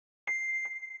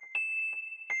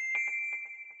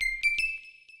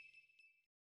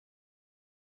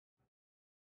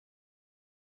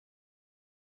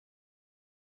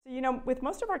With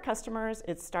most of our customers,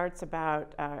 it starts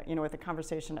about, with a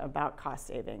conversation about cost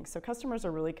savings. So customers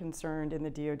are really concerned in the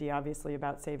DoD, obviously,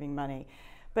 about saving money.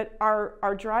 But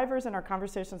our drivers and our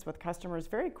conversations with customers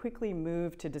very quickly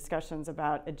move to discussions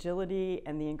about agility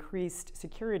and the increased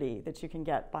security that you can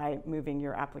get by moving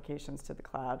your applications to the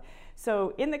cloud.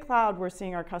 So in the cloud, we're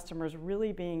seeing our customers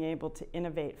really being able to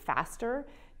innovate faster,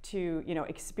 to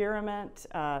experiment,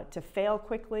 to fail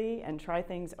quickly and try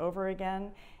things over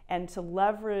again, and to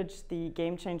leverage the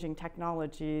game-changing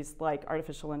technologies like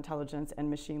artificial intelligence and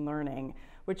machine learning,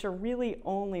 which are really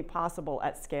only possible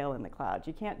at scale in the cloud.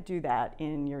 You can't do that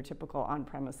in your typical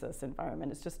on-premises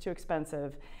environment. It's just too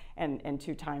expensive and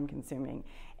too time-consuming.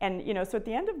 And so at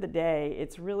the end of the day,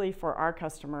 it's really for our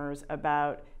customers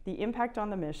about the impact on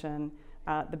the mission,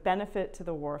 the benefit to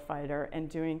the warfighter, and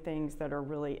doing things that are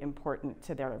really important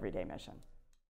to their everyday mission.